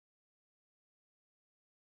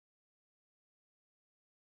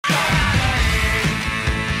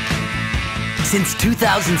Since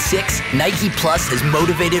 2006, Nike Plus has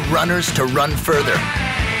motivated runners to run further,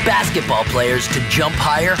 basketball players to jump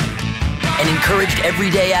higher, and encouraged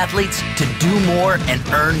everyday athletes to do more and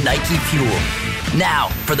earn Nike Fuel. Now,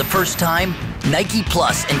 for the first time, Nike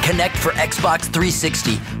Plus and Kinect for Xbox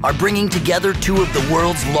 360 are bringing together two of the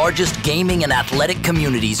world's largest gaming and athletic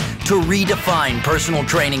communities to redefine personal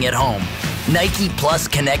training at home. Nike Plus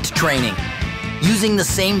Kinect Training. Using the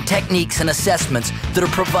same techniques and assessments that are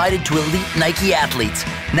provided to elite Nike athletes,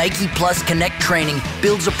 Nike Plus Kinect Training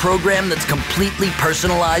builds a program that's completely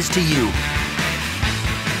personalized to you.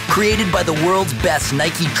 Created by the world's best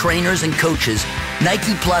Nike trainers and coaches,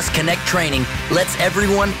 Nike Plus Kinect Training lets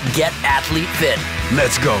everyone get athlete fit.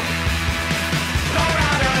 Let's go.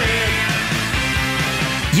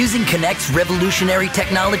 Using Kinect's revolutionary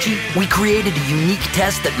technology, we created a unique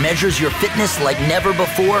test that measures your fitness like never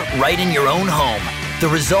before right in your own home. The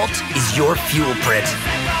result is your fuel print.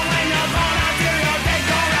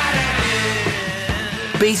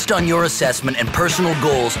 Based on your assessment and personal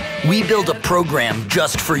goals, we build a program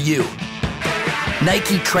just for you.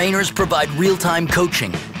 Nike trainers provide real-time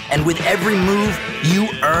coaching, and with every move, you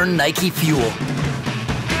earn Nike Fuel.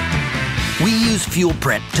 We use Fuel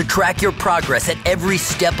Print to track your progress at every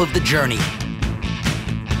step of the journey.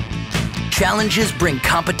 Challenges bring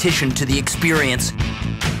competition to the experience,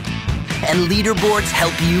 and leaderboards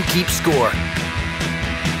help you keep score.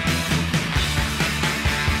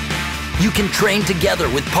 You can train together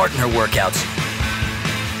with partner workouts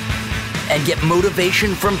and get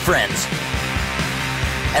motivation from friends.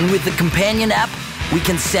 And with the companion app, we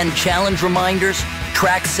can send challenge reminders,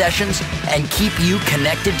 track sessions, and keep you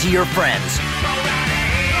connected to your friends.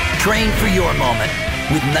 Train for your moment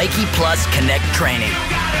with Nike Plus Kinect Training.